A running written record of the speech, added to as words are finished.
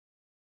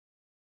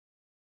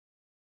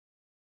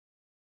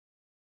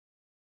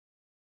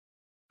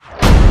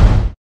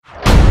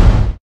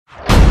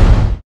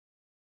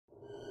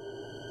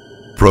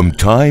From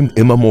time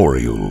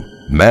immemorial,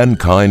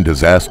 mankind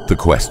has asked the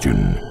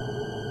question,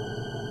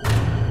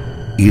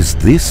 is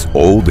this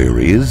all there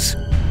is?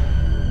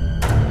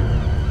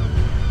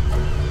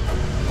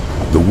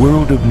 The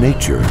world of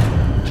nature,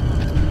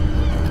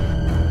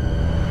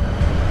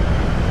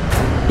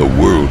 the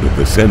world of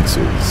the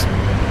senses,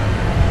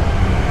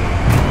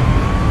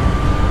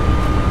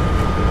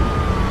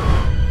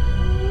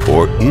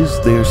 or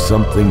is there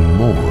something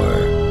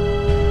more?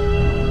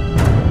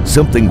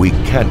 Something we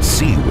can't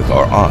see with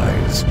our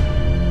eyes.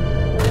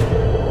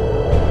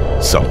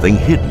 Something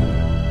hidden.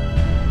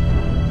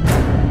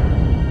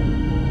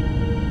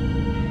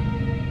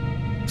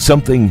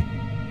 Something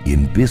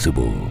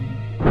invisible.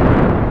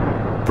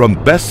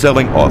 From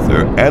best-selling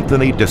author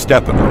Anthony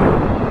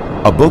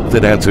DeStefano, a book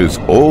that answers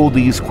all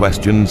these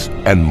questions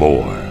and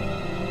more.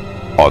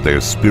 Are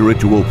there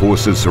spiritual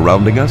forces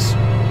surrounding us?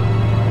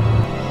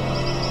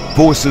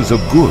 Forces of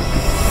good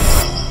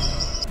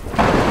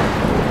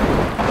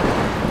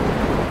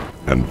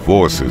and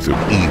forces of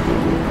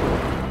evil.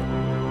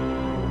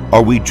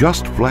 Are we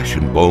just flesh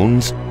and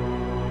bones?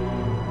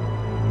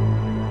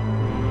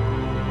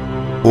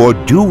 Or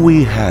do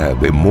we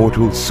have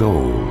immortal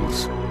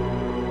souls?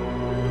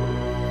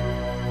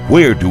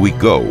 Where do we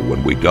go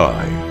when we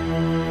die?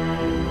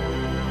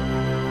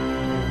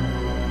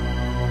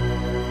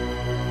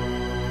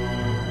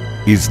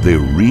 Is there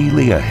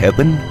really a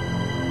heaven?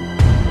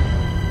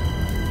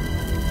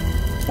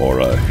 Or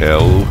a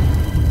hell?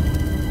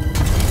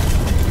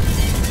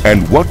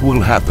 And what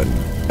will happen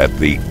at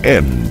the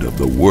end of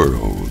the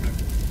world?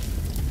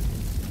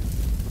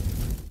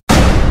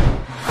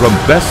 From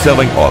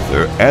best-selling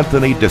author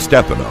Anthony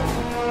DeStefano,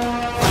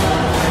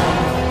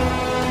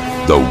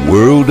 The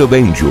World of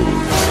Angels,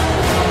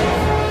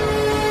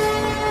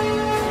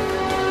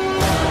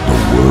 the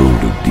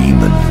world of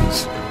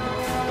demons,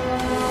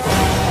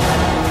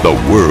 the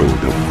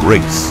world of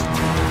grace,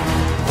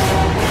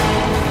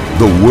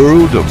 the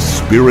world of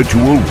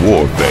spiritual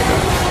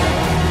warfare.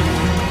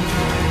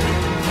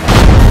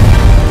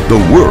 The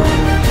world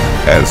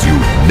as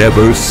you've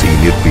never seen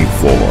it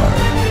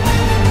before.